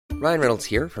Ryan Reynolds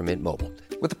here from Mint Mobile.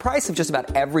 With the price of just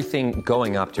about everything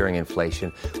going up during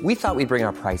inflation, we thought we'd bring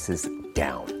our prices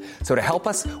down. So to help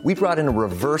us, we brought in a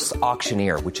reverse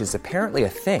auctioneer, which is apparently a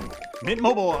thing. Mint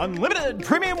Mobile Unlimited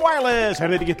Premium Wireless. How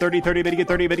to get 30, 30, bit to get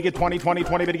 30, bit to get 20, 20,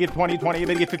 20, bit to get 20, 20,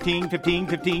 bit to get 15, 15,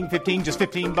 15, 15, just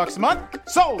 $15 a month?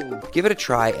 Sold! Give it a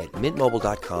try at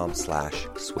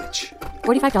mintmobile.com/switch.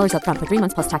 $45 up front for 3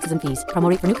 months plus taxes and fees. Promo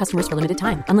rate for new customers for limited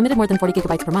time. Unlimited more than 40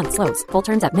 gigabytes per month. Slows full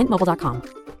terms at mintmobile.com.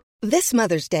 This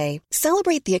Mother's Day,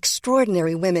 celebrate the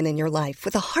extraordinary women in your life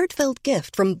with a heartfelt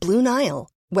gift from Blue Nile.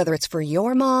 Whether it's for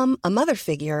your mom, a mother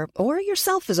figure, or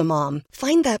yourself as a mom,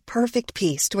 find that perfect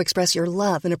piece to express your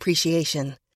love and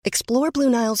appreciation. Explore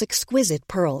Blue Nile's exquisite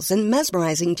pearls and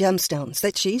mesmerizing gemstones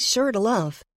that she's sure to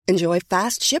love. Enjoy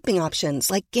fast shipping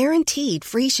options like guaranteed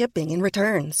free shipping and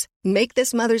returns. Make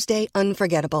this Mother's Day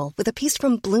unforgettable with a piece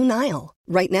from Blue Nile.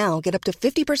 Right now, get up to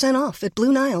 50% off at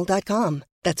BlueNile.com.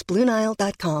 That's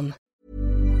BlueNile.com.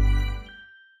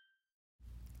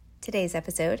 Today's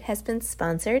episode has been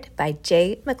sponsored by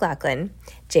J. McLaughlin.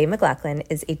 J. McLaughlin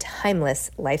is a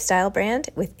timeless lifestyle brand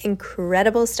with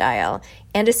incredible style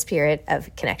and a spirit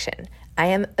of connection. I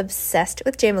am obsessed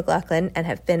with J. McLaughlin and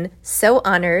have been so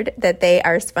honored that they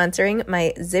are sponsoring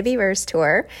my Zibbyverse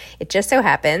tour. It just so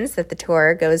happens that the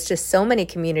tour goes to so many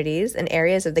communities and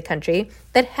areas of the country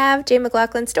that have J.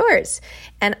 McLaughlin stores.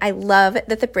 And I love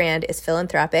that the brand is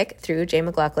philanthropic through J.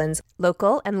 McLaughlin's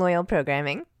local and loyal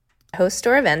programming. Host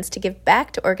store events to give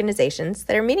back to organizations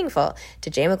that are meaningful to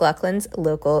J. McLaughlin's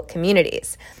local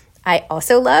communities. I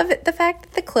also love the fact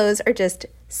that the clothes are just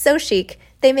so chic.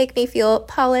 They make me feel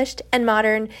polished and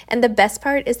modern, and the best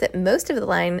part is that most of the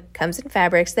line comes in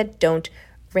fabrics that don't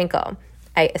wrinkle.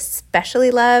 I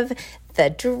especially love the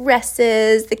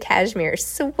dresses, the cashmere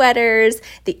sweaters,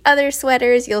 the other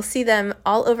sweaters. You'll see them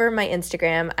all over my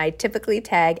Instagram. I typically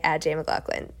tag at J.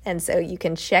 McLaughlin, and so you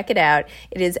can check it out.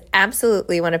 It is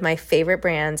absolutely one of my favorite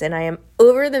brands, and I am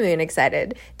over the moon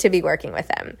excited to be working with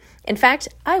them. In fact,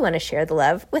 I want to share the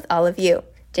love with all of you.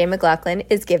 J. McLaughlin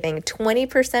is giving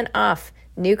 20% off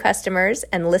new customers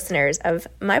and listeners of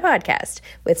my podcast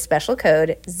with special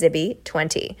code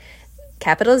ZIBBY20,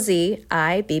 capital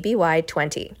ZIBBY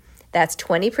 20. That's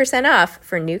 20% off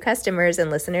for new customers and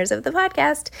listeners of the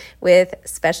podcast with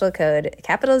special code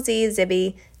capital Z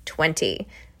ZIBBY 20.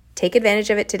 Take advantage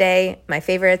of it today. My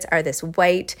favorites are this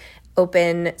white,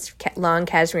 open, long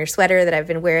cashmere sweater that I've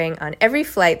been wearing on every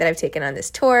flight that I've taken on this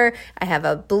tour. I have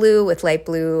a blue with light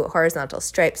blue horizontal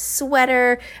striped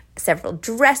sweater, several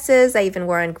dresses I even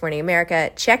wore on Good Morning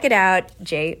America. Check it out,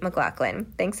 J. McLaughlin.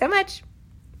 Thanks so much.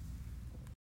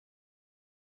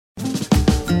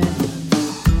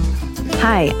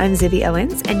 Hi, I'm Zibby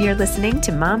Owens, and you're listening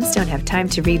to Moms Don't Have Time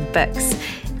to Read Books.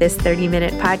 This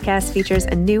 30-minute podcast features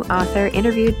a new author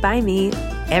interviewed by me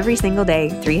every single day,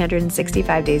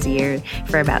 365 days a year,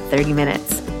 for about 30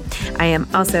 minutes. I am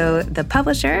also the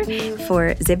publisher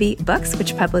for Zibby Books,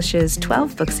 which publishes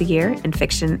 12 books a year in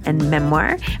fiction and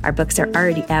memoir. Our books are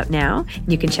already out now.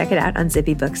 You can check it out on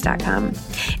zibbybooks.com.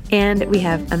 And we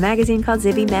have a magazine called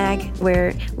Zibby Mag,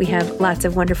 where we have lots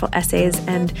of wonderful essays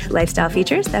and lifestyle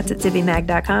features. That's at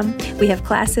zibbymag.com. We have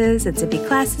classes at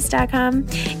zibbyclasses.com.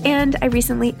 And I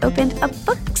recently opened a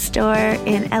bookstore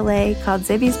in LA called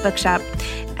Zibby's Bookshop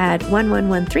at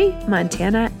 1113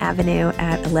 Montana Avenue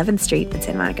at 11th Street in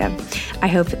Santa Monica. I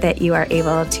hope that you are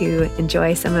able to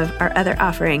enjoy some of our other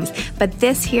offerings. But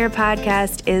this here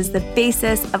podcast is the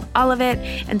basis of all of it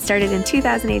and started in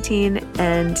 2018.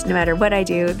 And no matter what I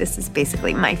do, this is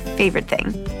basically my favorite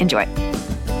thing. Enjoy.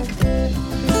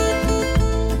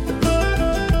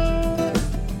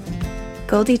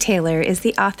 Goldie Taylor is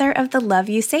the author of The Love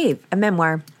You Save, a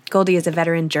memoir. Goldie is a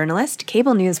veteran journalist,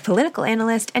 cable news political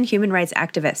analyst, and human rights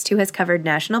activist who has covered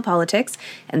national politics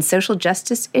and social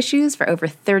justice issues for over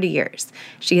 30 years.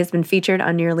 She has been featured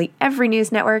on nearly every news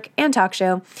network and talk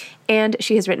show, and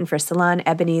she has written for Salon,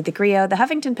 Ebony, The Griot, The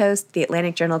Huffington Post, The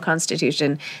Atlantic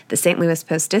Journal-Constitution, The St. Louis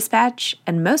Post-Dispatch,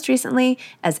 and most recently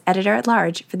as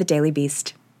editor-at-large for The Daily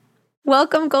Beast.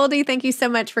 Welcome, Goldie. Thank you so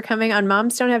much for coming on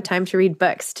Moms Don't Have Time to Read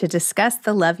Books to discuss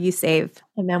The Love You Save,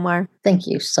 a memoir. Thank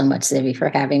you so much, Zibby, for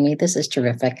having me. This is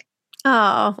terrific.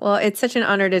 Oh, well, it's such an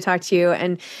honor to talk to you.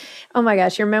 And oh my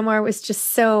gosh, your memoir was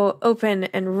just so open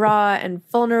and raw and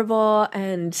vulnerable.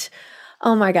 And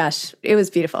oh my gosh, it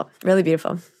was beautiful, really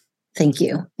beautiful. Thank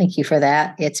you. Thank you for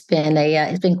that. It's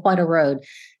been quite a road,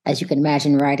 as you can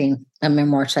imagine, writing a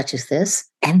memoir such as this,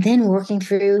 and then working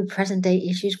through present day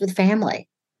issues with family.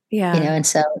 Yeah. And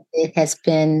so it has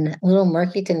been a little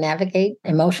murky to navigate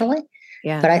emotionally.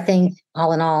 Yeah. But I think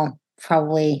all in all,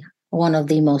 probably one of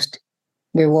the most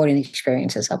rewarding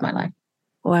experiences of my life.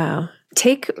 Wow.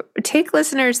 take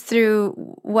listeners through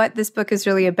what this book is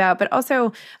really about, but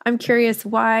also I'm curious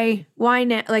why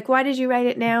now? Like, why did you write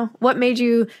it now? What made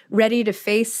you ready to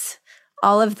face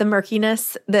all of the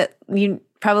murkiness that you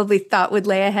probably thought would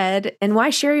lay ahead? And why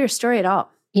share your story at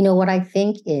all? You know, what I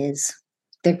think is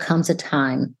there comes a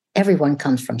time, everyone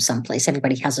comes from someplace.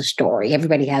 Everybody has a story.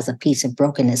 Everybody has a piece of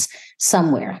brokenness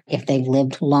somewhere if they've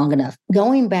lived long enough.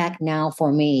 Going back now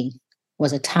for me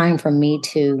was a time for me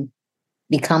to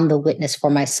become the witness for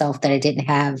myself that I didn't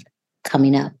have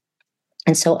coming up.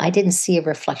 And so I didn't see a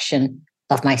reflection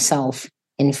of myself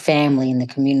in family and the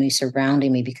community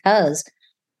surrounding me because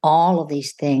all of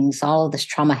these things, all of this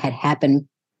trauma had happened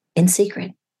in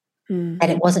secret, that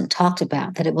it wasn't talked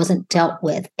about, that it wasn't dealt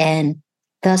with, and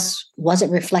thus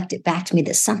wasn't reflected back to me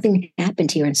that something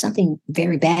happened here and something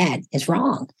very bad is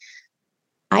wrong.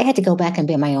 I had to go back and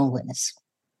be my own witness,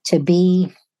 to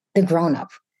be the grown-up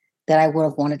that I would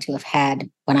have wanted to have had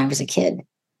when I was a kid,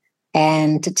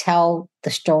 and to tell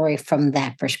the story from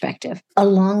that perspective.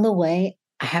 Along the way,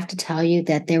 I have to tell you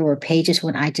that there were pages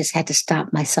when I just had to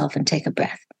stop myself and take a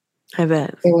breath. I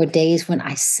bet. There were days when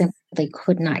I simply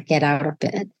could not get out of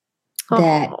bed,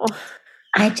 that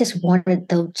I just wanted,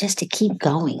 though, just to keep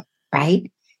going, right?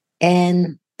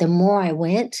 And the more I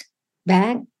went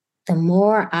back, the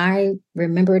more I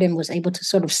remembered and was able to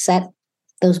sort of set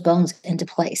those bones into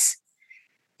place.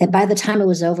 And by the time it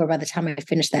was over, by the time I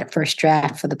finished that first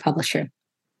draft for the publisher,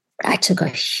 I took a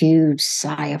huge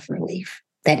sigh of relief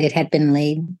that it had been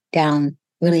laid down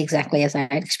really exactly as I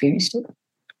had experienced it.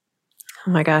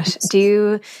 Oh my gosh. Do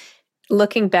you,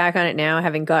 looking back on it now,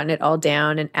 having gotten it all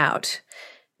down and out,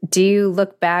 do you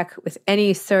look back with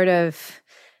any sort of,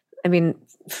 I mean,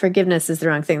 forgiveness is the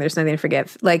wrong thing. There's nothing to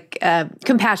forgive. Like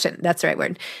compassion, that's the right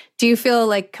word. Do you feel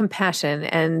like compassion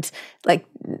and like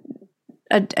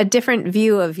a different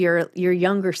view of your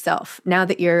younger self now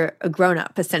that you're a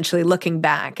grown-up, essentially looking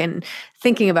back and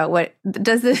thinking about what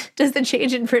does the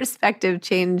change in perspective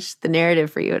change the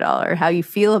narrative for you at all, or how you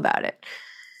feel about it?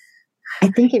 I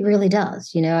think it really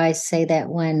does. You know, I say that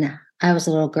when I was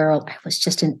a little girl, I was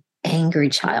just an angry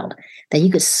child, that you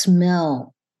could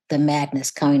smell the madness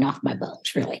coming off my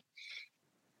bones, really.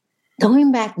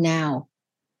 Going back now,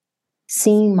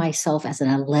 seeing myself as an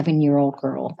 11-year-old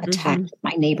girl attacked in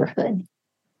my neighborhood,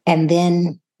 and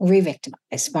then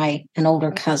re-victimized by an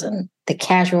older cousin, the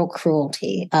casual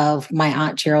cruelty of my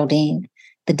Aunt Geraldine,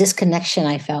 the disconnection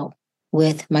I felt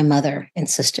with my mother and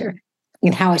sister,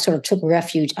 and how I sort of took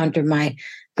refuge under my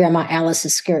Grandma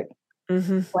Alice's skirt.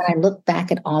 When I look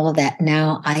back at all of that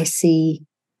now, I see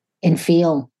and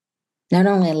feel not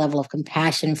only a level of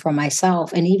compassion for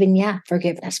myself, and even,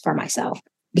 forgiveness for myself,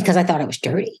 because I thought I was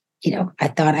dirty. You know, I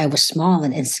thought I was small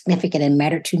and insignificant and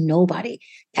mattered to nobody.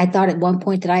 I thought at one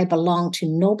point that I belonged to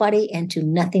nobody and to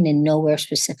nothing and nowhere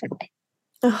specifically.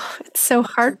 Oh, it's so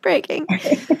heartbreaking.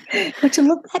 But to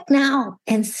look back now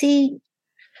and see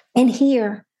and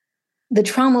hear the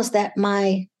traumas that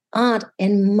my aunt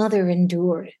and mother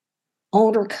endured,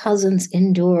 older cousins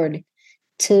endured,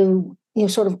 to, you know,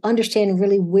 sort of understand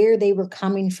really where they were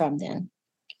coming from then.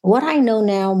 What I know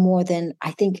now more than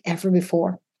I think ever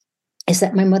before is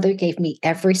that my mother gave me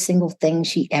every single thing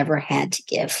she ever had to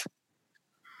give.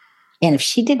 And if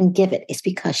she didn't give it, it's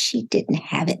because she didn't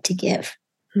have it to give.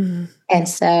 And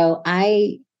so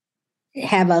I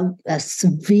have a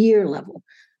severe level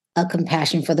of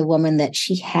compassion for the woman that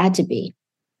she had to be,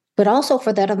 but also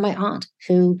for that of my aunt,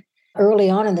 who early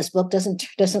on in this book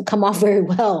doesn't come off very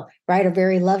well, right, or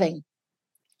very loving.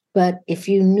 But if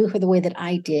you knew her the way that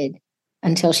I did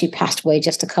until she passed away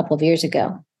just a couple of years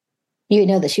ago, you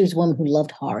know that she was a woman who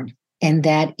loved hard, and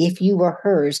that if you were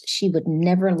hers, she would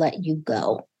never let you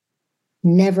go,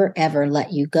 never, ever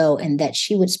let you go, and that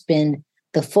she would spend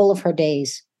the full of her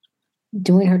days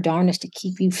doing her darnest to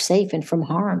keep you safe and from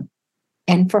harm.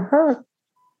 And for her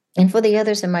and for the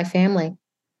others in my family,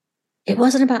 it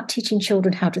wasn't about teaching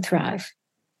children how to thrive,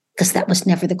 because that was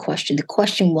never the question. The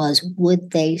question was,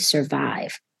 would they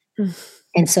survive?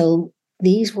 And so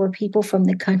these were people from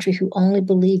the country who only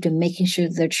believed in making sure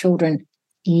their children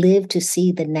lived to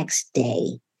see the next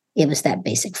day. It was that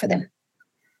basic for them.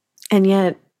 And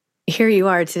yet, here you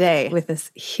are today with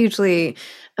this hugely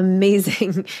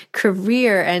amazing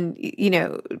career, and, you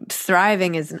know,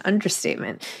 thriving is an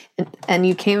understatement. And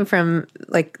you came from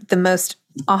like the most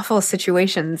awful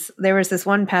situations. There was this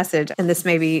one passage, and this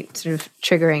may be sort of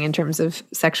triggering in terms of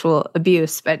sexual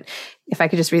abuse, but if I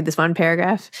could just read this one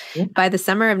paragraph. Yeah. By the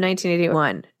summer of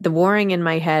 1981, the warring in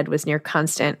my head was near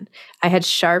constant. I had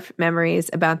sharp memories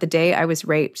about the day I was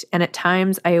raped, and at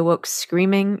times I awoke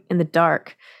screaming in the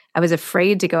dark. I was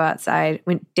afraid to go outside,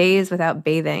 went days without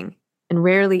bathing, and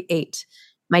rarely ate.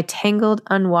 My tangled,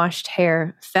 unwashed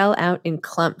hair fell out in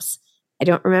clumps. I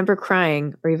don't remember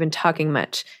crying or even talking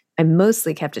much. I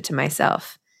mostly kept it to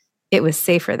myself. It was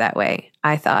safer that way,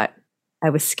 I thought. I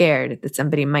was scared that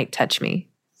somebody might touch me.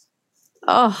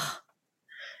 Oh,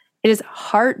 it is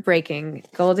heartbreaking,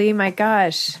 Goldie. My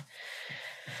gosh.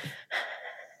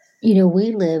 You know,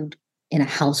 we lived in a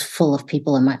house full of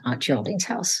people in my Aunt Geraldine's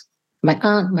house. My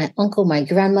aunt, my uncle, my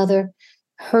grandmother,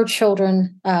 her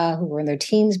children who were in their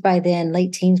teens by then,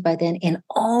 late teens by then, and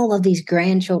all of these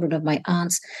grandchildren of my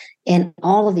aunts and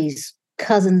all of these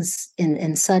cousins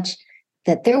and such,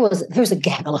 that there was a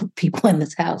gaggle of people in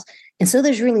this house. And so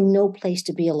there's really no place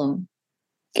to be alone.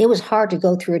 It was hard to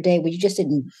go through a day where you just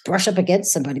didn't brush up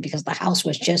against somebody because the house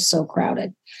was just so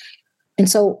crowded. And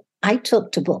so I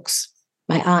took to books.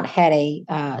 My aunt had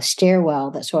a stairwell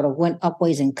that sort of went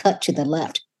upways and cut to the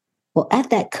left. Well, at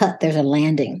that cut, there's a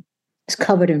landing. It's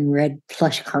covered in red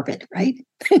plush carpet, right?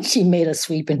 She made us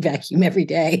sweep and vacuum every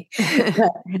day.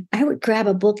 But I would grab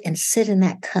a book and sit in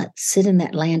that cut, sit in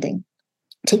that landing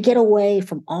to get away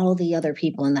from all the other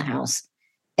people in the house.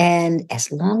 And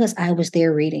as long as I was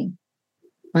there reading,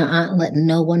 my aunt let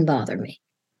no one bother me.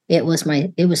 It was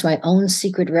my own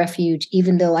secret refuge,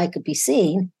 even though I could be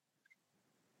seen.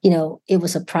 You know, it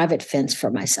was a private fence for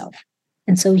myself.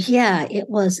 And so, yeah,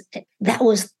 that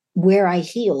was where I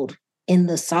healed, in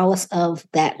the solace of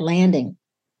that landing.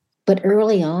 But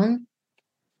early on,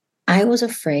 I was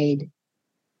afraid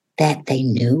that they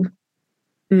knew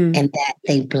and that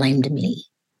they blamed me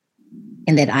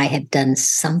and that I had done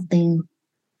something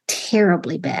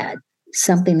terribly bad,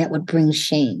 something that would bring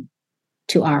shame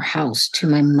to our house, to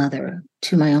my mother,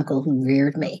 to my uncle who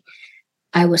reared me.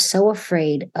 I was so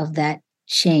afraid of that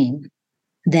shame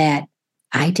that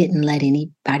I didn't let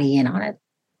anybody in on it.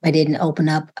 I didn't open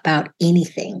up about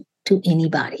anything to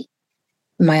anybody.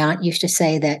 My aunt used to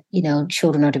say that, you know,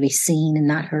 children are to be seen and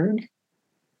not heard.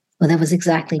 Well, that was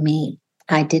exactly me.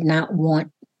 I did not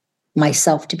want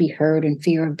myself to be heard in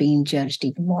fear of being judged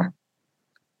even more.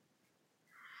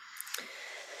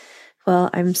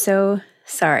 Well, I'm so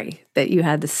sorry that you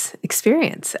had this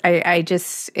experience.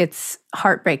 It's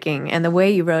heartbreaking. And the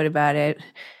way you wrote about it,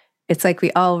 it's like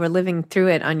we all were living through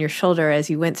it on your shoulder as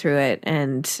you went through it.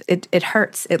 And it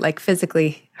hurts. It like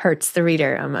physically hurts the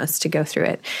reader almost to go through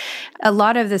it. A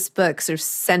lot of this books are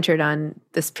centered on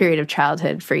this period of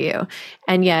childhood for you.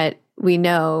 And yet we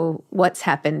know what's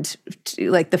happened,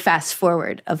 like the fast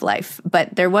forward of life,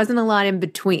 but there wasn't a lot in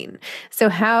between. So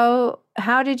how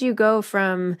did you go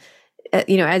from,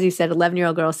 as you said,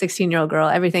 11-year-old girl, 16-year-old girl,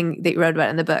 everything that you wrote about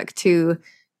in the book, to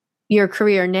your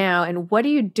career now? And what do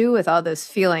you do with all those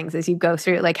feelings as you go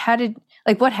through it? Like,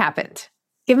 what happened?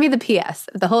 Give me the PS,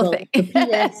 the whole thing.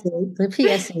 The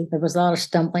PS, there was a lot of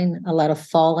stumbling, a lot of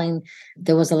falling.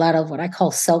 There was a lot of what I call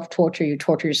self-torture. You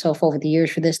torture yourself over the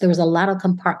years for this. There was a lot of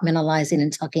compartmentalizing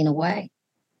and tucking away.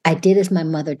 I did as my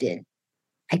mother did.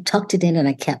 I tucked it in and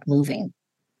I kept moving.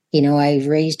 You know, I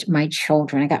raised my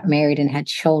children. I got married and had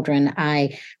children.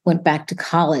 I went back to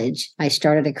college. I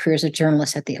started a career as a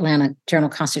journalist at the Atlanta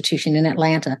Journal-Constitution in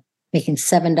Atlanta, making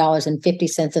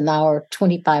 $7.50 an hour,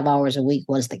 25 hours a week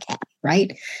was the cap,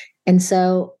 right? And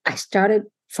so I started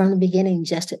from the beginning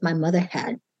just as my mother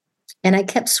had, and I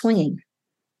kept swinging.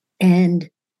 And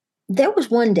there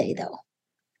was one day, though,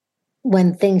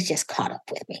 when things just caught up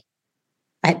with me.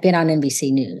 I had been on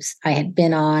NBC News. I had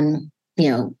been on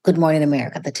Good Morning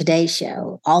America, the Today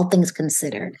Show, All Things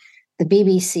Considered, the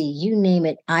BBC, you name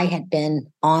it. I had been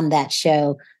on that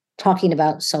show talking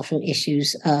about social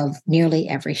issues of nearly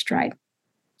every stripe.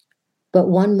 But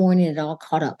one morning it all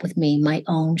caught up with me. My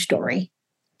own story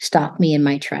stopped me in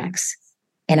my tracks,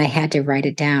 and I had to write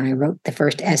it down. I wrote the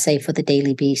first essay for the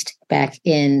Daily Beast back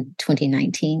in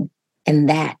 2019, and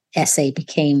that essay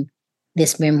became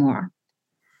this memoir.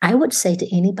 I would say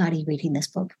to anybody reading this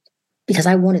book, because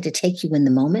I wanted to take you in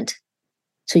the moment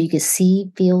so you could see,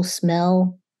 feel,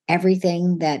 smell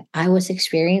everything that I was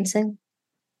experiencing.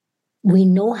 We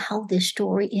know how this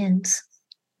story ends.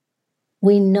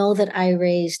 We know that I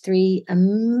raised 3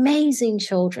 amazing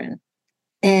children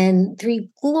and 3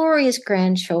 glorious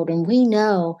grandchildren. We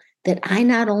know that I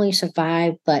not only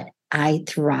survive, but I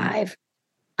thrive.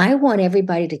 I want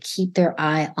everybody to keep their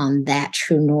eye on that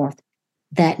true north,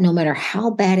 that no matter how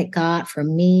bad it got for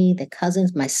me, the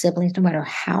cousins, my siblings, no matter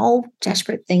how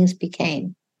desperate things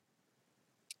became,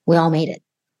 we all made it.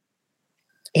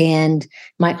 And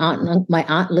my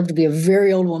aunt lived to be a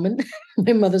very old woman.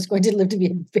 My mother's going to live to be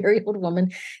a very old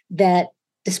woman, that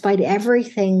despite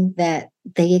everything that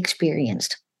they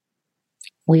experienced,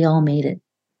 we all made it.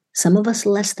 Some of us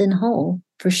less than whole,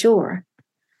 for sure.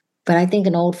 But I think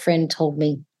an old friend told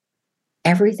me,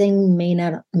 Everything may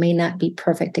not be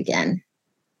perfect again,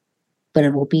 but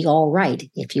it will be all right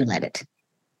if you let it.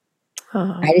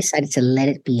 Oh. I decided to let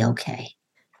it be okay.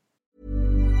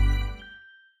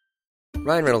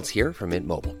 Ryan Reynolds here from Mint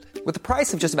Mobile. With the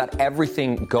price of just about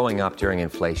everything going up during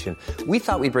inflation, we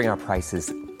thought we'd bring our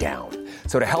prices down.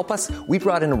 So to help us, we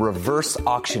brought in a reverse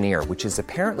auctioneer, which is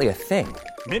apparently a thing.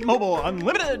 Mint Mobile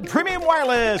Unlimited Premium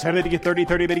Wireless. How to get 30,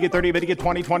 30, how to get 30, how to get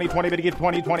 20, 20, 20, how to get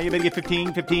 20, 20, how to get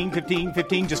 15, 15, 15,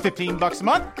 15, just $15 a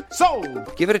month?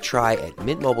 Sold! Give it a try at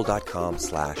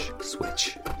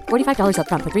mintmobile.com/switch. $45 up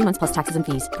front for 3 months plus taxes and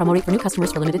fees. Promo rate for new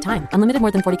customers for limited time. Unlimited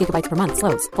more than 40 gigabytes per month.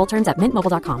 Slows full terms at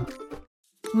mintmobile.com.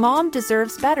 Mom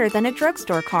deserves better than a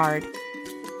drugstore card.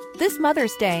 This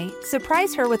Mother's Day,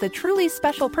 surprise her with a truly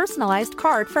special personalized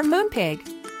card from Moonpig.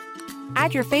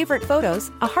 Add your favorite photos,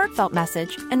 a heartfelt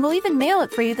message, and we'll even mail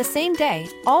it for you the same day,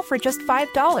 all for just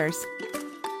 $5.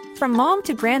 From mom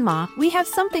to grandma, we have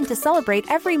something to celebrate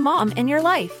every mom in your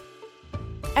life.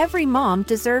 Every mom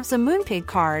deserves a Moonpig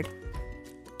card.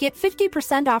 Get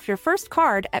 50% off your first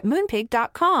card at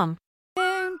moonpig.com.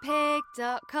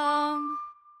 Moonpig.com.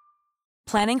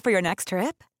 Planning for your next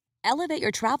trip? Elevate your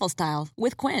travel style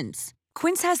with Quince.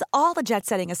 Quince has all the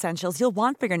jet-setting essentials you'll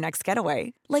want for your next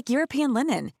getaway, like European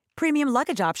linen, premium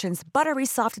luggage options, buttery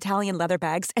soft Italian leather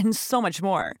bags, and so much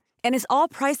more. And is all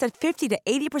priced at 50 to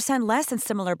 80% less than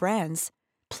similar brands.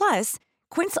 Plus,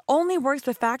 Quince only works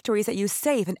with factories that use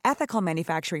safe and ethical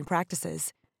manufacturing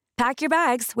practices. Pack your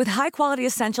bags with high-quality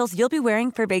essentials you'll be wearing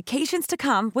for vacations to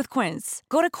come with Quince.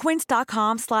 Go to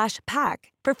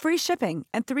quince.com/pack for free shipping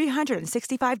and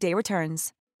 365-day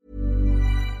returns.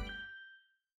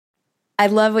 I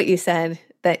love what you said,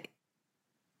 that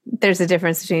there's a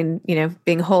difference between,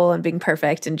 being whole and being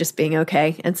perfect and just being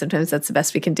okay. And sometimes that's the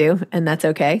best we can do, and that's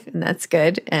okay, and that's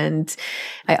good. And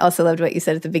I also loved what you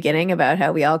said at the beginning about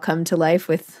how we all come to life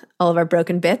with all of our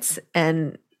broken bits.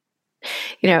 And,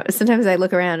 sometimes I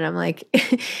look around and I'm like,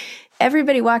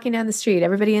 everybody walking down the street,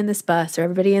 everybody in this bus or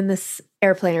everybody in this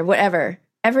airplane or whatever,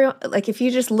 everyone, like if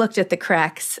you just looked at the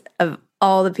cracks of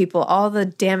all the people, all the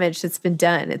damage that's been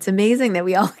done, it's amazing that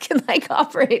we all can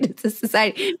operate as a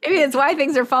society. Maybe that's why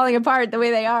things are falling apart the way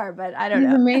they are, but I don't know.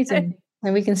 It's amazing.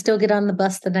 And we can still get on the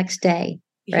bus the next day,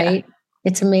 right? Yeah.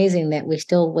 It's amazing that we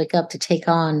still wake up to take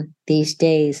on these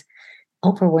days.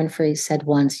 Oprah Winfrey said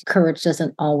once, courage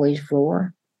doesn't always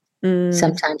roar.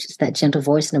 Sometimes it's that gentle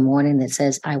voice in the morning that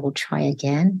says, I will try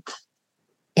again.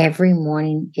 Every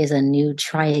morning is a new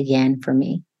try again for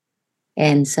me.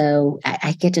 And so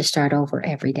I get to start over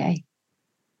every day.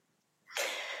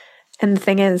 And the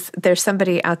thing is, there's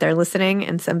somebody out there listening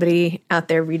and somebody out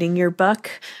there reading your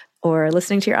book or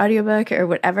listening to your audiobook or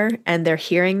whatever, and they're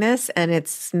hearing this and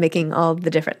it's making all the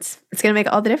difference. It's going to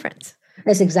make all the difference.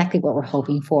 That's exactly what we're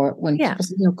hoping for when people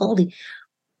say, Goldie,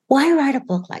 why write a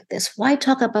book like this? Why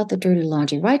talk about the dirty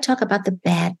laundry? Why talk about the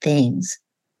bad things?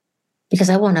 Because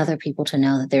I want other people to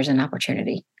know that there's an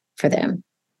opportunity for them,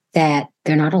 that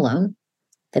they're not alone,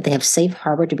 that they have safe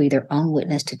harbor to be their own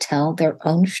witness, to tell their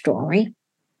own story.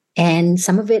 And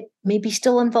some of it may be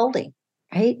still unfolding,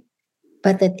 right?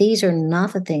 But that these are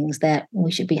not the things that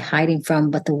we should be hiding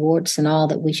from, but the warts and all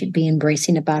that we should be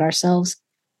embracing about ourselves.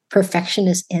 Perfection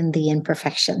is in the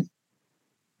imperfection.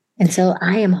 And so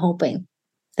I am hoping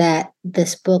that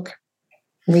this book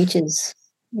reaches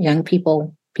young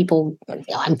people.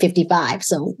 I'm 55,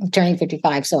 so I'm turning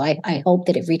 55. So I hope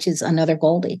that it reaches another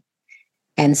Goldie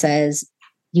and says,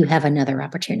 you have another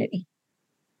opportunity.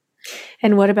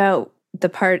 And what about the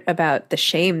part about the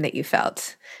shame that you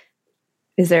felt?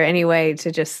 Is there any way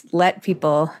to just let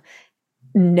people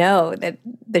know that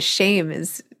the shame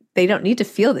is, they don't need to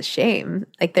feel the shame?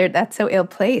 That's so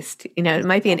ill-placed. It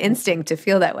might be an instinct to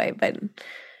feel that way, but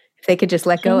if they could just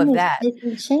let go of that.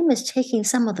 Shame is taking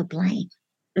some of the blame.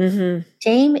 Mm-hmm.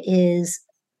 Shame is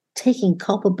taking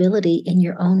culpability in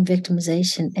your own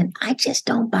victimization. And I just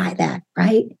don't buy that,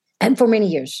 right? And for many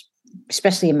years,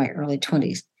 especially in my early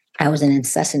 20s, I was an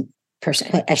incessant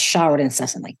person. I showered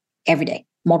incessantly every day,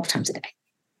 multiple times a day.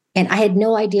 And I had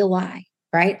no idea why,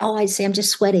 right? Oh, I'd say I'm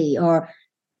just sweaty, or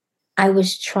I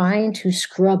was trying to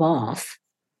scrub off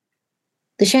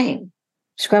the shame,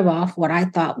 scrub off what I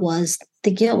thought was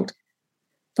the guilt.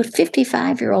 But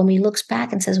 55-year-old me looks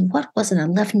back and says, what was an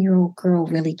 11-year-old girl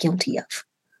really guilty of?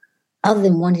 Other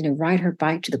than wanting to ride her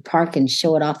bike to the park and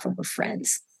show it off for her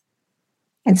friends.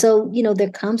 And so, there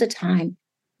comes a time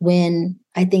when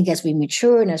I think as we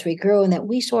mature and as we grow, and that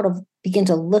we sort of begin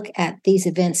to look at these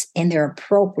events in their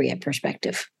appropriate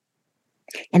perspective.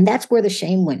 And that's where the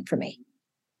shame went for me.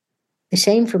 The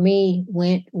shame for me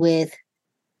went with,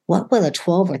 what will a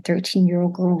 12 or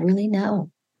 13-year-old girl really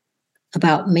know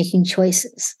about making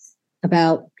choices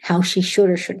about how she should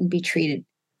or shouldn't be treated.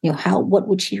 What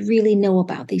would she really know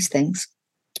about these things?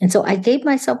 And so I gave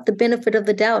myself the benefit of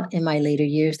the doubt in my later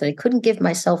years that I couldn't give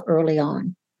myself early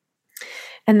on.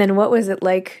 And then what was it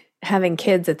like having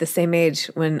kids at the same age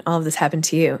when all of this happened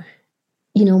to you?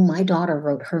 My daughter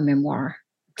wrote her memoir,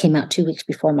 came out 2 weeks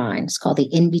before mine. It's called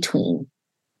The In-Between.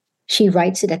 She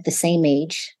writes it at the same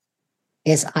age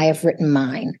as I have written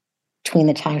mine, between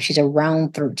the time she's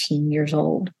around 13 years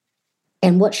old.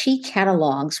 And what she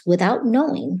catalogs, without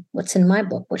knowing what's in my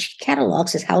book, what she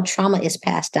catalogs is how trauma is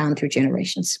passed down through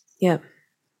generations. Yeah.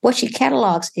 What she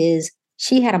catalogs is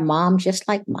she had a mom just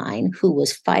like mine who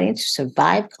was fighting to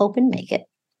survive, cope, and make it,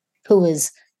 who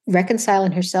was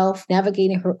reconciling herself,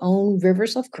 navigating her own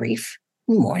rivers of grief,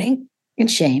 mourning, and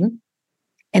shame,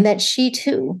 and that she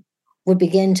too would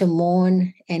begin to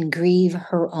mourn and grieve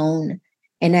her own.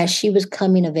 And as she was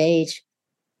coming of age,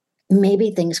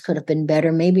 maybe things could have been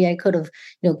better. Maybe I could have,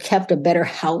 kept a better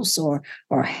house or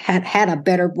had a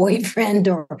better boyfriend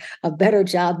or a better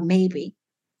job, maybe.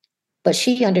 But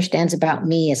she understands about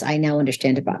me as I now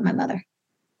understand about my mother.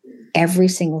 Every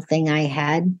single thing I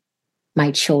had,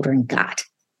 my children got,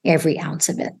 every ounce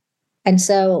of it. And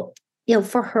so,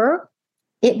 for her,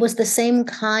 it was the same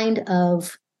kind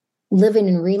of living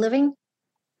and reliving,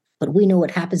 but we know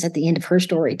what happens at the end of her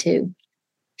story too.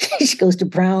 She goes to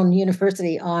Brown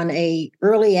University on a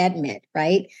early admit,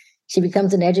 right? She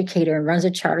becomes an educator and runs a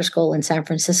charter school in San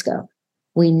Francisco.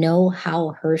 We know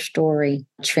how her story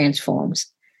transforms.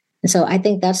 And so I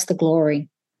think that's the glory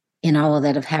in all of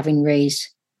that, of having raised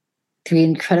 3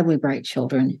 incredibly bright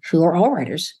children who are all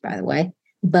writers, by the way,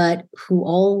 but who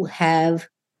all have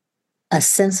a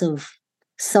sense of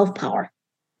self-power.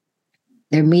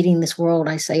 They're meeting this world,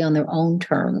 I say, on their own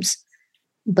terms,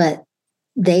 but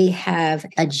they have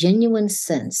a genuine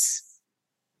sense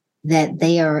that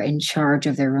they are in charge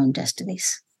of their own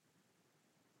destinies.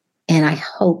 And I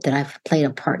hope that I've played a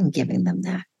part in giving them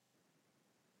that.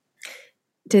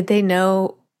 Did they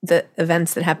know the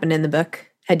events that happened in the book?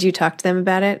 Had you talked to them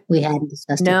about it? We hadn't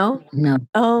discussed it. No? No.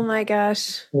 Oh my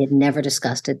gosh. We had never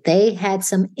discussed it. They had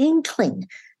some inkling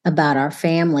about our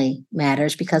family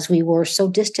matters because we were so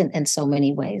distant in so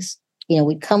many ways.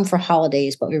 We'd come for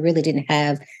holidays, but we really didn't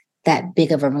have that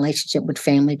big of a relationship with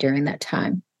family during that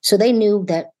time. So they knew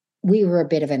that we were a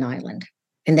bit of an island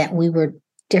and that we were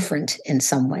different in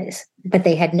some ways, but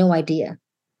they had no idea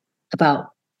about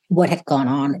what had gone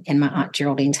on in my Aunt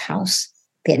Geraldine's house.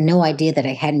 They had no idea that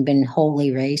I hadn't been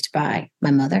wholly raised by my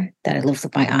mother, that I lived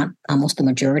with my aunt almost the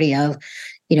majority of,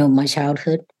 my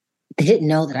childhood. They didn't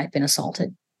know that I'd been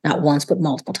assaulted, not once, but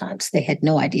multiple times. They had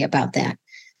no idea about that.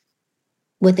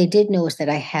 What they did know is that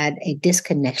I had a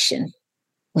disconnection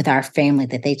with our family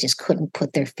that they just couldn't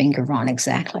put their finger on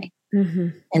exactly.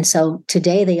 Mm-hmm. And so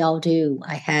today they all do.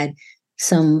 I had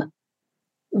some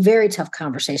very tough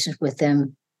conversations with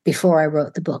them before I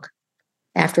wrote the book.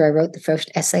 After I wrote the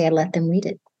first essay, I let them read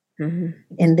it. Mm-hmm.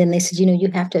 And then they said,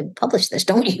 you have to publish this,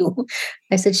 don't you?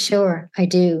 I said, sure, I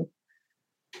do.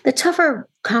 The tougher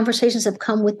conversations have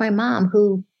come with my mom,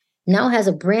 who now has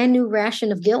a brand new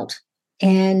ration of guilt.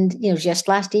 And, just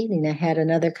last evening, I had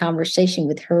another conversation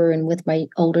with her and with my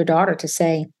older daughter to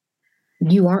say,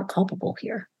 you aren't culpable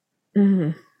here.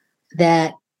 Mm-hmm.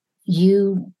 That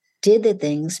you did the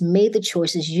things, made the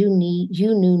choices you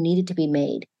knew needed to be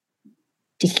made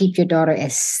to keep your daughter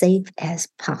as safe as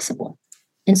possible.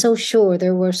 And so, sure,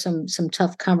 there were some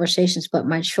tough conversations, but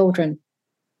my children,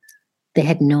 they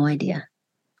had no idea.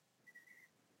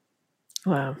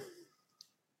 Wow.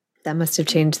 That must have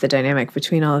changed the dynamic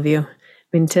between all of you.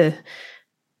 I mean, to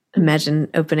imagine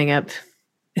opening up,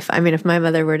 if my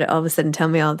mother were to all of a sudden tell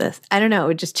me all this, I don't know, it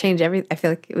would just change everything. I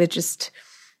feel like it would just,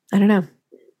 I don't know.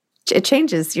 It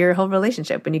changes your whole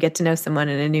relationship when you get to know someone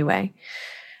in a new way.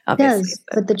 Obviously. It does,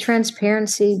 but the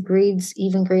transparency breeds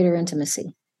even greater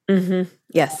intimacy. Mm-hmm.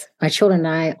 Yes. My children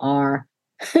and I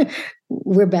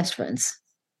we're best friends.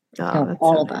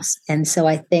 All of us. And so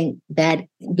I think that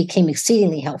became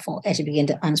exceedingly helpful as you begin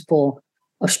to unspool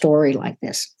a story like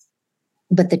this.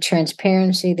 But the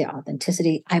transparency, the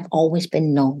authenticity, I've always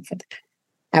been known for that.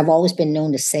 I've always been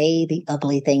known to say the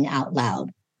ugly thing out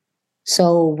loud.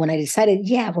 So when I decided,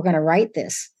 we're going to write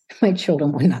this, my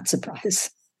children were not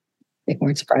surprised. They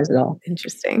weren't surprised at all.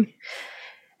 Interesting.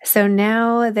 So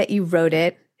now that you wrote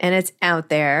it and it's out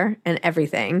there and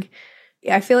everything,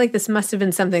 I feel like this must have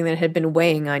been something that had been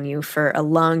weighing on you for a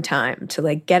long time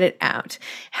to get it out.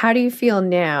 How do you feel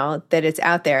now that it's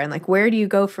out there, and where do you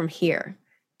go from here?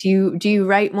 Do you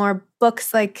write more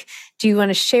books? Do you want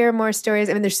to share more stories?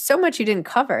 I mean, there's so much you didn't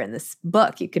cover in this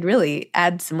book. You could really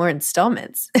add some more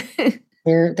installments.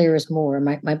 There is more.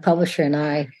 My publisher and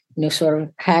I sort of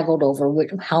haggled over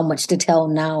how much to tell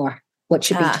now or what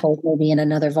should be told maybe in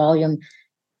another volume.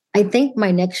 I think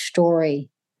my next story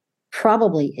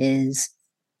probably is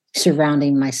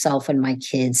surrounding myself and my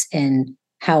kids and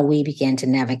how we began to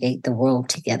navigate the world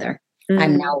together.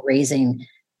 I'm now raising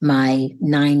my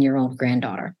 9-year-old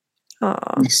granddaughter.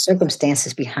 And the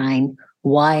circumstances behind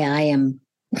why I am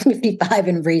 55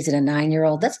 and raising a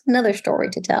 9-year-old, that's another story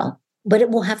to tell. But it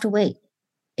will have to wait.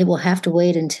 It will have to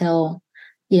wait until,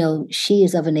 she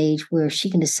is of an age where she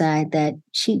can decide that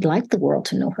she'd like the world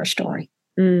to know her story.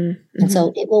 Mm-hmm. And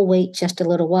so it will wait just a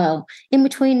little while. In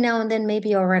between now and then,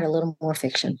 maybe I'll write a little more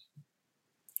fiction.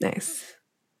 Nice.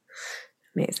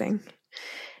 Amazing.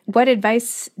 What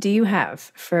advice do you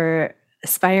have for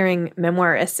aspiring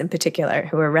memoirists in particular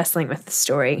who are wrestling with the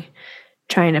story,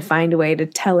 trying to find a way to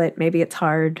tell it? Maybe it's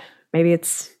hard. Maybe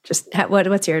it's just,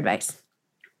 what's your advice?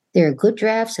 There are good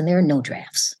drafts and there are no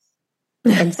drafts.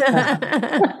 And so,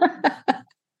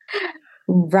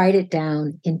 write it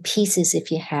down in pieces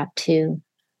if you have to,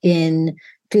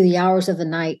 through the hours of the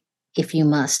night if you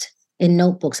must, in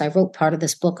notebooks. I wrote part of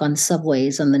this book on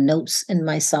subways, on the notes in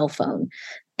my cell phone.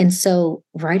 And so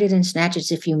write it in snatches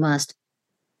if you must.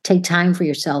 Take time for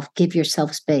yourself. Give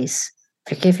yourself space.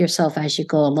 Forgive yourself as you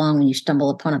go along when you stumble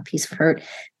upon a piece of hurt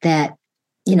that,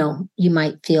 you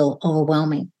might feel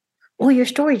overwhelming. Or your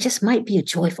story just might be a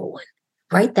joyful one.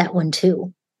 Write that one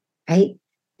too, right?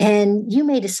 And you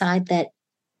may decide that,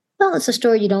 well, it's a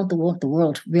story you don't want the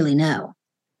world to really know,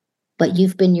 but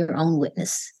you've been your own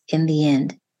witness in the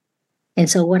end. And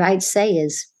so what I'd say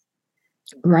is,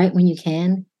 write when you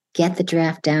can, get the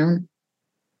draft down,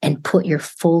 and put your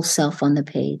full self on the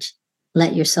page.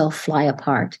 Let yourself fly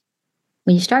apart.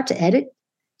 When you start to edit,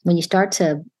 when you start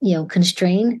to,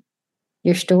 constrain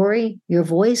your story, your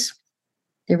voice,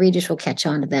 the readers will catch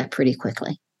on to that pretty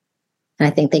quickly. And I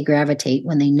think they gravitate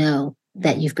when they know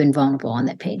that you've been vulnerable on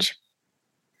that page.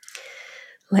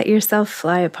 Let yourself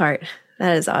fly apart.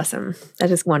 That is awesome. That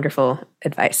is wonderful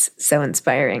advice. So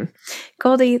inspiring.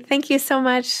 Goldie, thank you so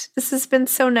much. This has been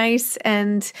so nice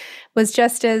and was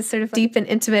just as sort of deep and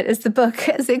intimate as the book,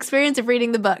 as the experience of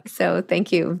reading the book. So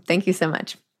thank you. Thank you so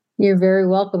much. You're very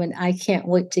welcome. And I can't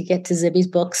wait to get to Zibby's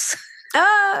books.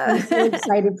 I'm so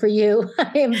excited for you.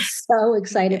 I am so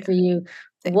excited for you.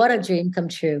 What a dream come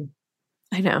true.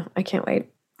 I know. I can't wait.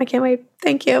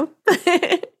 Thank you.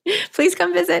 Please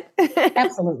come visit.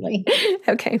 Absolutely.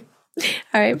 Okay.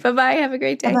 All right. Bye-bye. Have a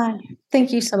great day. Bye-bye.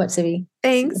 Thank you so much, Zibby.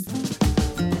 Thanks.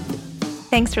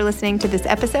 Thanks for listening to this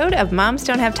episode of Moms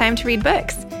Don't Have Time to Read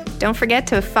Books. Don't forget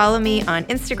to follow me on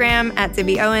Instagram at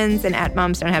Zibby Owens and at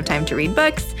Moms Don't Have Time to Read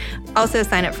Books. Also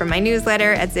sign up for my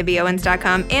newsletter at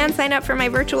zibbyowens.com and sign up for my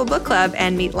virtual book club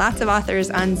and meet lots of authors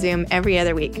on Zoom every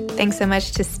other week. Thanks so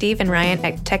much to Steve and Ryan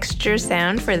at Texture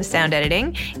Sound for the sound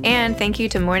editing. And thank you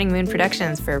to Morning Moon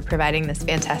Productions for providing this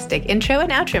fantastic intro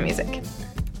and outro music.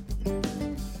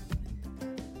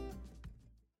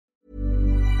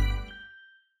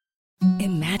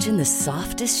 Imagine the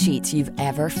softest sheets you've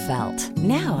ever felt.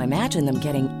 Now imagine them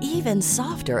getting even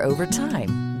softer over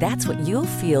time. That's what you'll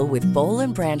feel with Boll &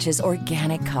 Branch's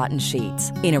organic cotton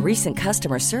sheets. In a recent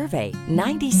customer survey,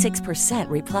 96%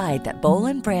 replied that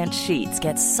Boll & Branch sheets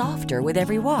get softer with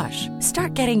every wash.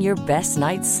 Start getting your best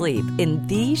night's sleep in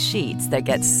these sheets that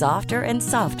get softer and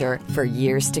softer for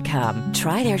years to come.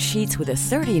 Try their sheets with a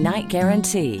 30-night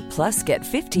guarantee. Plus, get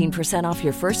 15% off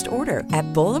your first order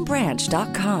at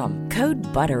bollandbranch.com. Code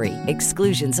BUTTERY.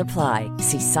 Exclusions apply.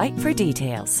 See site for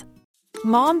details.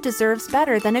 Mom deserves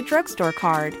better than a drugstore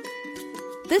card.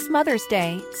 This Mother's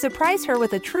Day, surprise her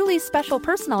with a truly special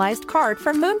personalized card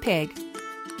from Moonpig.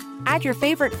 Add your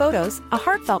favorite photos, a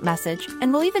heartfelt message,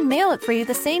 and we'll even mail it for you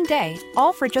the same day,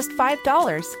 all for just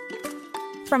 $5.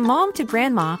 From mom to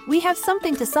grandma, we have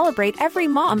something to celebrate every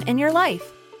mom in your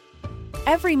life.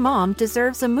 Every mom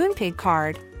deserves a Moonpig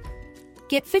card.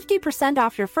 Get 50%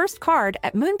 off your first card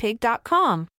at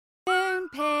Moonpig.com.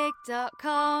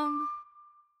 Moonpig.com.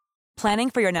 Planning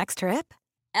for your next trip?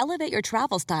 Elevate your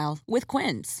travel style with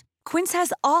Quince. Quince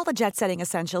has all the jet-setting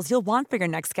essentials you'll want for your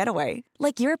next getaway,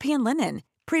 like European linen,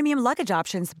 premium luggage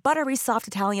options, buttery soft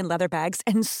Italian leather bags,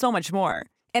 and so much more.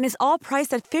 And is all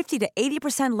priced at 50 to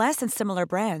 80% less than similar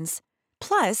brands.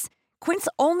 Plus, Quince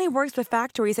only works with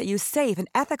factories that use safe and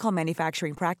ethical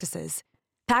manufacturing practices.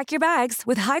 Pack your bags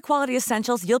with high-quality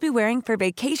essentials you'll be wearing for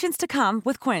vacations to come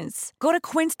with Quince. Go to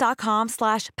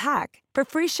quince.com/pack for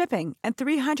free shipping and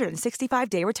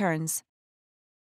 365-day returns.